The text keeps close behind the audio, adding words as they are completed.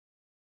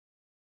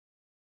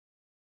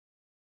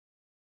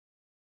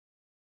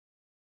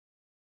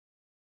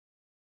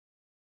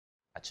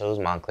chose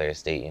Montclair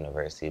State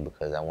University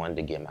because I wanted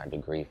to get my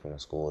degree from a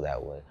school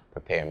that would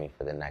prepare me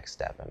for the next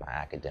step in my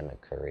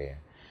academic career.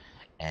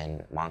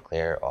 And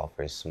Montclair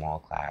offers small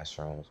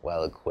classrooms,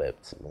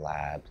 well-equipped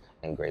labs,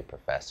 and great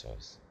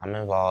professors. I'm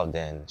involved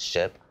in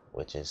SHIP,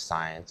 which is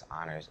Science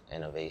Honors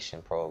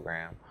Innovation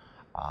Program,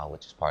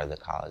 which is part of the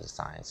College of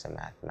Science and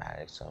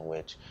Mathematics, in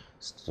which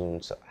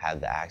students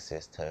have the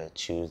access to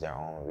choose their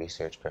own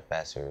research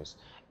professors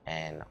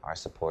and are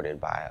supported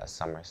by a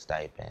summer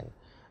stipend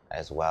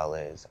as well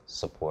as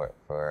support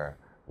for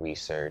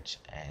research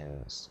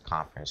and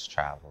conference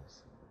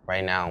travels.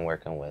 Right now I'm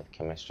working with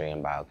chemistry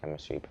and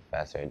biochemistry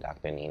professor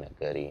Dr. Nina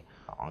Goody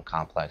on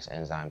complex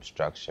enzyme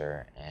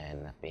structure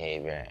and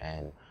behavior,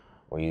 and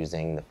we're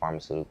using the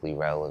pharmaceutically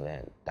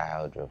relevant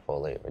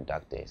dihydrofolate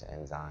reductase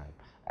enzyme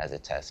as a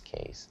test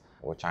case.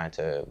 We're trying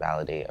to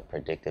validate a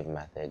predictive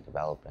method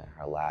developed in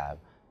her lab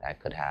that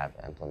could have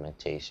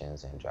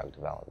implementations in drug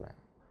development.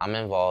 I'm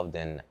involved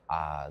in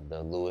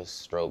the Lewis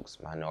Strokes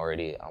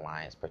Minority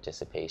Alliance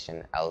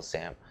Participation,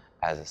 LSAMP,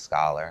 as a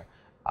scholar.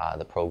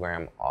 The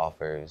program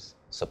offers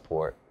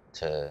support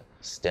to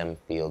STEM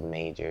field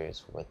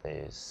majors with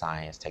the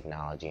science,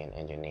 technology, and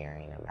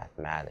engineering and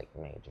mathematics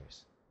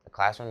majors. The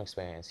classroom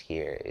experience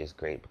here is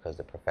great because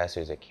the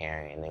professors are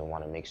caring and they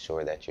want to make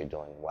sure that you're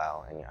doing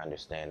well and you're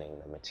understanding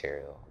the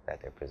material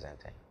that they're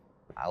presenting.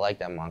 I like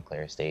that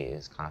Montclair State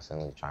is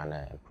constantly trying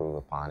to improve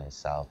upon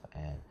itself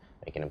and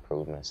making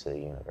improvements to the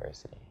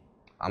university.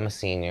 I'm a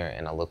senior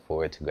and I look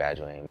forward to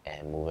graduating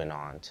and moving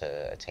on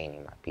to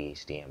attaining my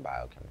PhD in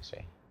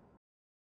biochemistry.